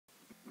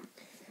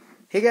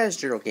Hey guys,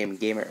 Gerald Gaming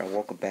Gamer, and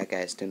welcome back,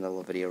 guys, to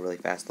another video really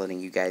fast, letting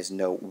you guys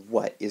know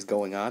what is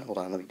going on. Hold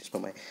on, let me just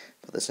put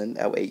this in.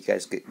 That way you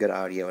guys get good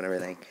audio and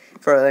everything.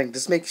 For everything,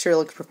 just make sure it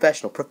looks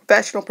professional.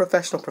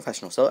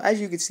 Professional. So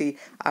as you can see,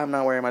 I'm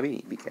not wearing my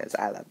beanie because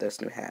I love this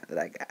new hat that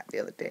I got the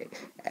other day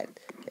at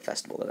a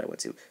festival that I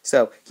went to.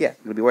 So yeah,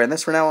 I'm gonna be wearing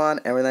this from now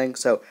on, everything.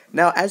 So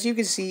now, as you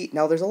can see,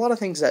 now there's a lot of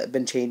things that have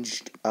been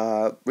changed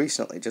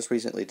just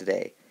recently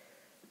today.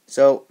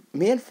 So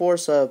me and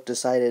Forza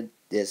decided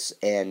this,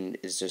 and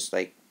it's just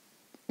like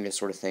this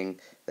sort of thing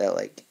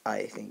that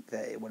I think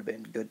that it would have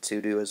been good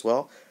to do as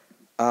well.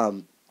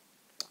 Um,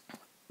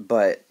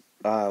 but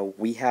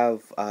we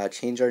have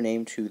changed our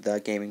name to the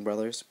Gaming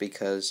Brothers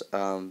because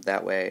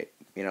that way,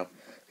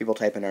 people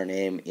type in our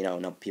name,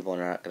 no, people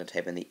are not going to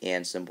type in the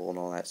and symbol and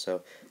all that.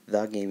 So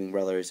the Gaming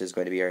Brothers is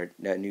going to be our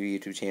new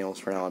YouTube channels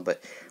from now on.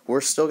 But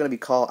we're still going to be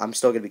called. I'm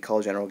still going to be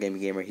called General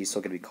Gaming Gamer. He's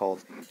still going to be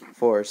called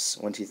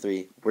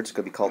Force123. We're just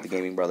going to be called the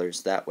Gaming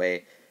Brothers. That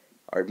way,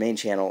 our main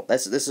channel.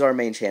 This is our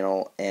main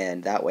channel,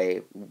 and that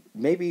way,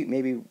 maybe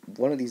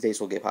one of these days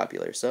we'll get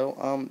popular.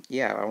 So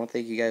yeah, I want to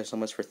thank you guys so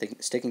much for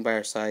sticking by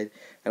our side,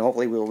 and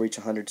hopefully we'll reach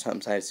 100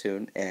 sometime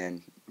soon.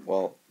 And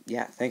well,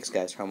 yeah, thanks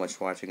guys for how much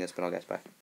for watching this. But all guys, bye.